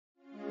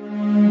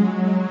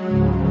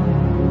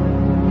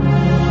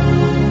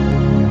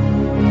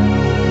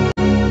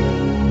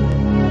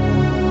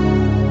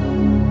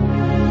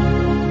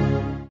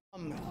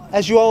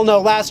As you all know,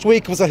 last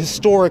week was a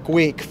historic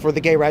week for the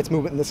gay rights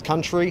movement in this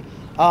country.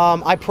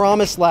 I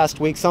promised last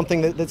week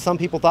something that some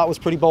people thought was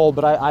pretty bold,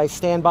 but I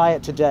stand by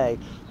it today.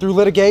 Through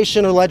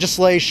litigation or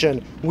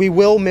legislation, we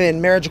will win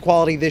marriage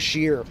equality this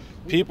year.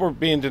 People are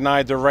being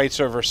denied their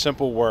rights over a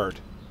simple word.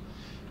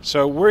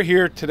 So we're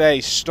here today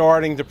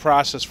starting the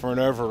process for an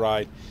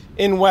override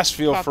in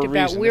Westfield for a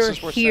reason. We're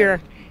here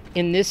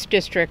in this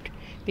district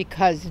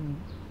because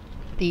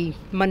the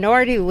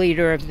minority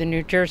leader of the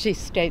New Jersey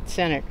State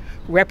Senate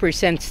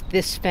represents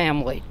this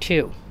family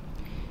too.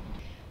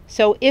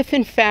 So if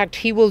in fact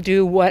he will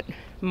do what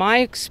my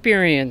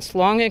experience,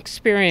 long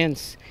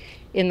experience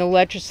in the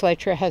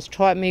legislature has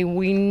taught me,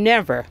 we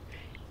never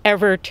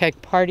ever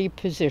take party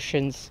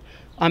positions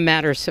on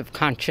matters of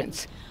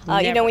conscience.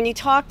 You know, when you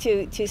talk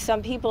to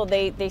some people,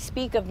 they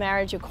speak of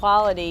marriage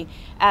equality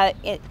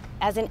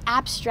as an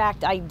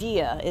abstract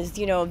idea, as,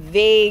 you know, a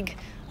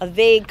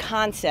vague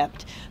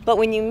concept. But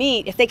when you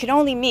meet, if they could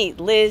only meet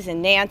Liz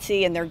and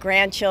Nancy and their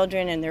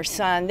grandchildren and their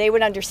son, they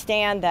would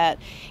understand that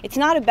it's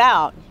not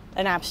about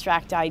an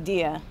abstract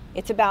idea.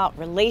 It's about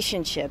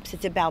relationships.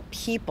 It's about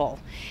people.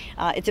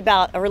 It's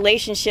about a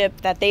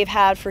relationship that they've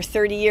had for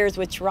 30 years,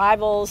 which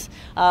rivals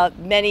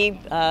many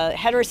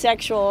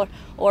heterosexual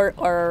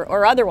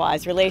or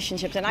otherwise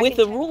relationships. And with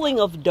the ruling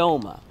of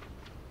DOMA,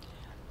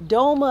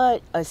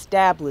 DOMA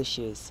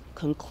establishes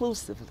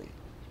conclusively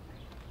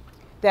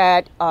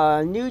that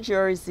New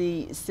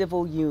Jersey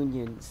civil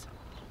unions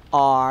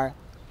are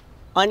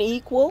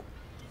unequal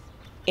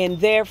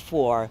and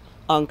therefore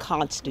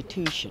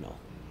unconstitutional.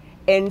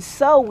 And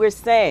so we're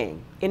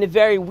saying, in a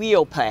very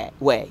real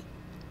way,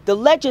 the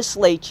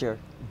legislature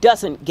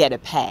doesn't get a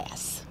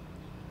pass.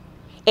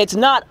 It's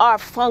not our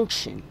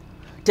function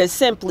to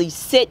simply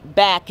sit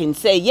back and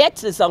say,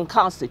 yes, it's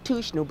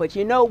unconstitutional, but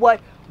you know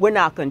what? We're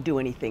not going to do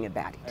anything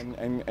about it.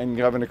 And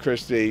Governor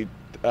Christie,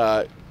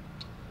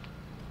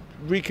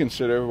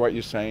 reconsider what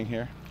you're saying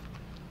here.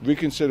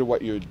 Reconsider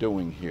what you're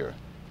doing here.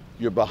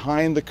 You're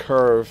behind the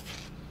curve.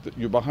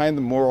 You're behind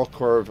the moral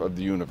curve of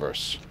the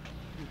universe.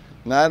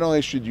 Not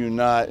only should you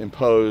not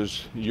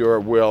impose your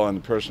will and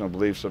the personal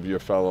beliefs of your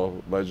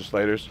fellow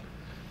legislators,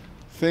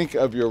 think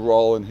of your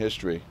role in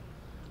history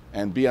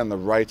and be on the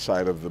right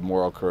side of the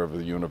moral curve of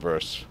the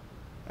universe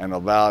and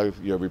allow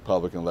your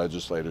Republican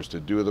legislators to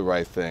do the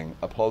right thing,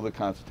 uphold the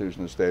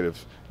Constitution of the state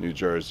of New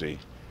Jersey,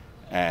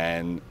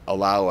 and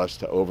allow us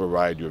to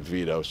override your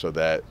veto so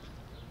that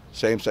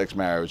same-sex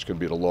marriage can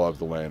be the law of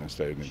the land in the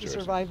state of New Jersey. She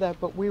survived that,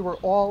 but we were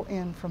all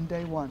in from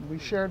day one. We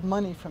shared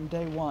money from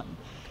day one.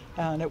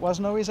 And it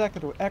wasn't always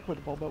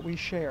equitable, but we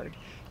shared.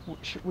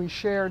 We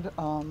shared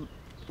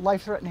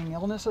life-threatening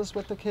illnesses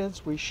with the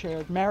kids. We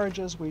shared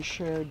marriages. We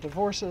shared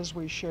divorces.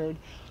 We shared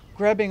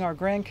grabbing our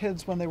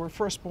grandkids when they were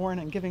first born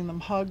and giving them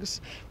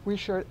hugs. We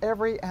shared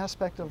every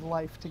aspect of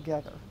life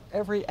together.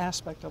 Every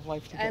aspect of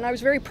life together. And I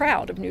was very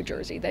proud of New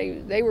Jersey.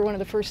 They were one of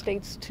the first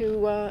states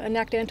to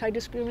enact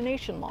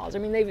anti-discrimination laws. I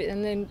mean,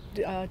 and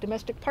then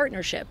domestic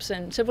partnerships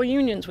and civil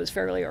unions was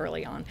fairly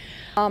early on.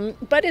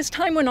 But as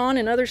time went on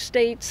in other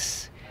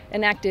states,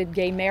 enacted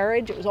gay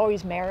marriage. It was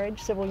always marriage.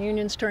 Civil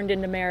unions turned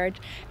into marriage.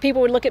 People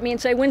would look at me and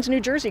say, when's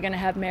New Jersey going to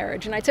have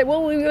marriage? And I'd say,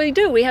 well, we really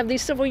do. We have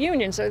these civil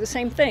unions. They're the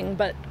same thing,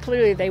 but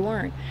clearly they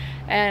weren't.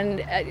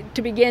 And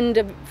to begin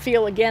to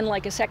feel again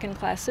like a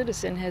second-class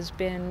citizen has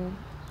been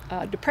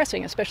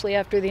depressing, especially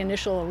after the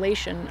initial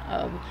elation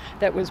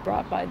that was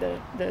brought by the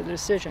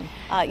decision.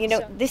 You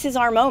know, this is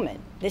our moment.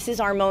 This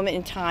is our moment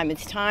in time.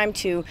 It's time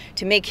to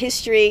make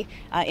history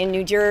in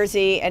New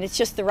Jersey, and it's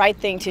just the right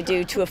thing to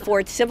do to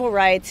afford civil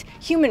rights,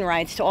 human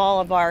rights to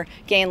all of our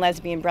gay and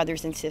lesbian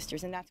brothers and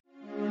sisters. And that's